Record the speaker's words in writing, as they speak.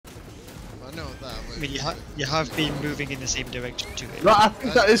I know that. I mean, you have been moving in the same direction to it. No, I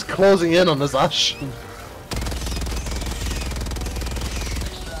think that is closing in on us, Ash.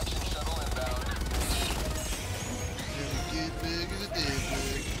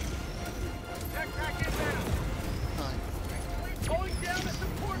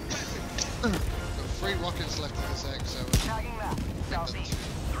 Got 3 rockets left in this egg, so I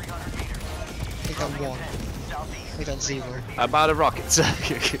think I'm 1. I think I'm 0. I'm out of rockets.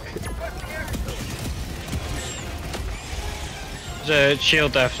 There's a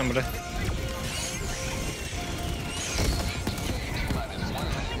shield there for somebody.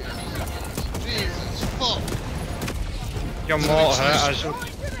 Jesus fuck! Your mortar hurt.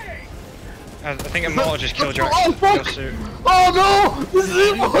 I think a mortar just killed your suit. Oh no! This is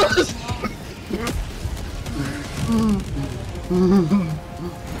it was!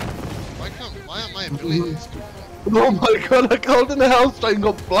 Why aren't my abilities? Oh my god, I called in the hellstrike and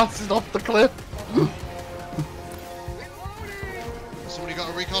got blasted off the cliff. Somebody got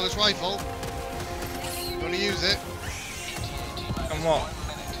a recaller's rifle. You wanna use it? And what?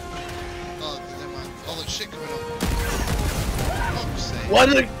 Oh, never mind. All that shit coming up. Fuck's sake. Why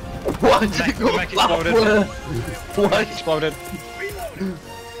did it go Mech that exploded. way? Why? Exploded.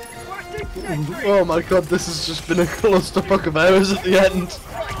 Oh my god, this has just been a clusterfuck of errors at the end.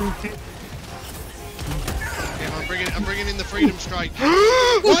 Okay, I'm bringing in the freedom strike.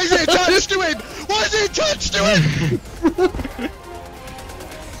 Why is it attached to him? Why is it attached to him?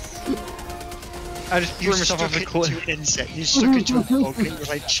 I just threw myself off the cliff. You stuck into a bug and you're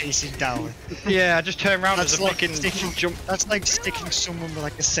like chasing down. Yeah, I just turned around as a like fucking jump. That's like sticking someone with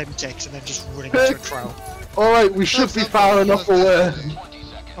like a Semtex and then just running into a crowd. Alright, we should be far enough away.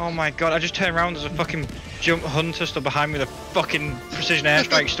 Oh my god, I just turned around as a fucking jump hunter stood behind me with a fucking precision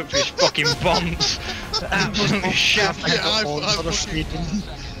airstrike stuck to his fucking bombs. Absolutely shafted. Yeah,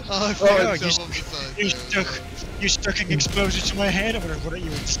 You stuck an explosion to my head, I'm gonna run at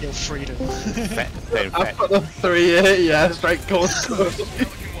you and steal freedom. I've got the 380 airstrike going.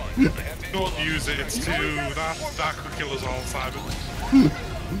 Don't use it, it's too... that could kill us all, Simon.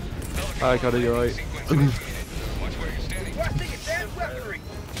 I got it, you're right.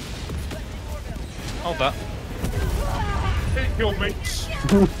 Hold that. It killed me.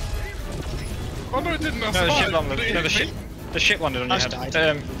 Oh no, it didn't. No, the ship landed. No, the ship landed on your head.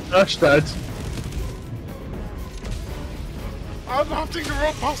 Ash died. I'm having to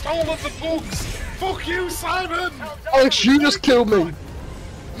run past all of the bugs. Fuck you, Simon. Alex, you just killed me.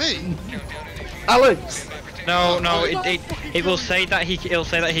 Me? Alex. No, it will say that it'll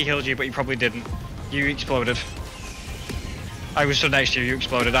say that he killed you, but he probably didn't. You exploded. I was stood next to you. You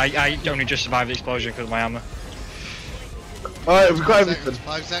exploded. I only just survived the explosion because of my armor. Alright, we've got everything.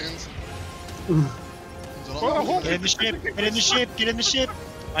 5 seconds. Get in the ship! Get in the ship! Get in the ship!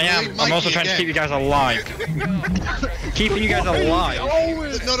 I am. I'm also trying to keep you guys alive. Keeping you guys alive.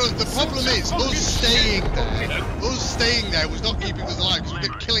 No, the problem is us staying there. Us staying there was not keeping us alive because we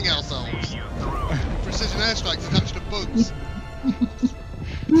kept killing ourselves. Precision airstrikes attached to bugs.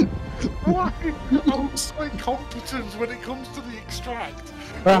 Why? I'm so incompetent when it comes to the extract.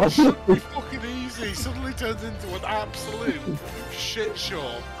 It's fucking easy. Suddenly turns into an absolute shit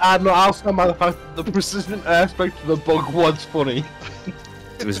show. I'll stand by the fact that the precision airstrike to the bug was funny.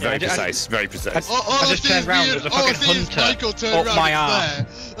 It was very precise, very precise. I just turned around, there's a fucking hunter up my arm.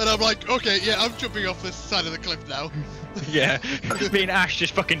 And I'm like, okay, yeah, I'm jumping off this side of the cliff now. Yeah, me and Ash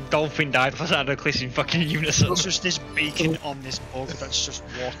just fucking dolphin dived off the side of the cliff in fucking unison. It's just this beacon on this bug that's just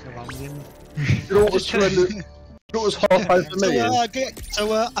walking around him. You know what was trending? You know what was horrifying for me?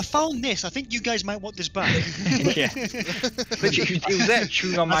 So I found this. I think you guys might want this back. Yeah. But he was there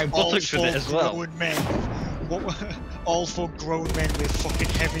chewing on my buttocks with it as well. All 4 grown men with fucking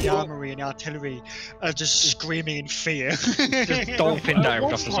heavy armory and artillery are just screaming in fear. Just dolphin dived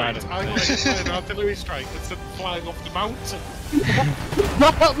off the side of I got an artillery strike that sent flying off the mountain.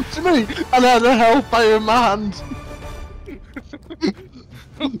 That happened to me, and I had a hellfire in my hand.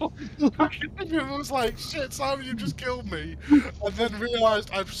 I was like, shit, Simon, you just killed me. And then realised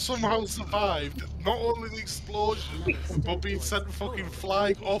I've somehow survived not only the explosion, but being sent fucking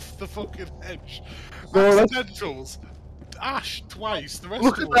flying off the fucking edge. Accidentals. Ash twice, the rest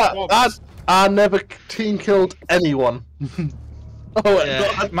Look of at us that! once. I never team killed anyone. Oh,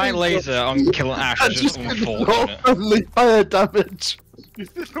 yeah, my laser on killing Ash is just unfortunate. Friendly fire damage. You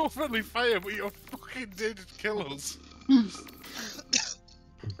did no friendly fire, but you fucking did kill us.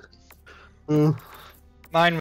 Mm. Mine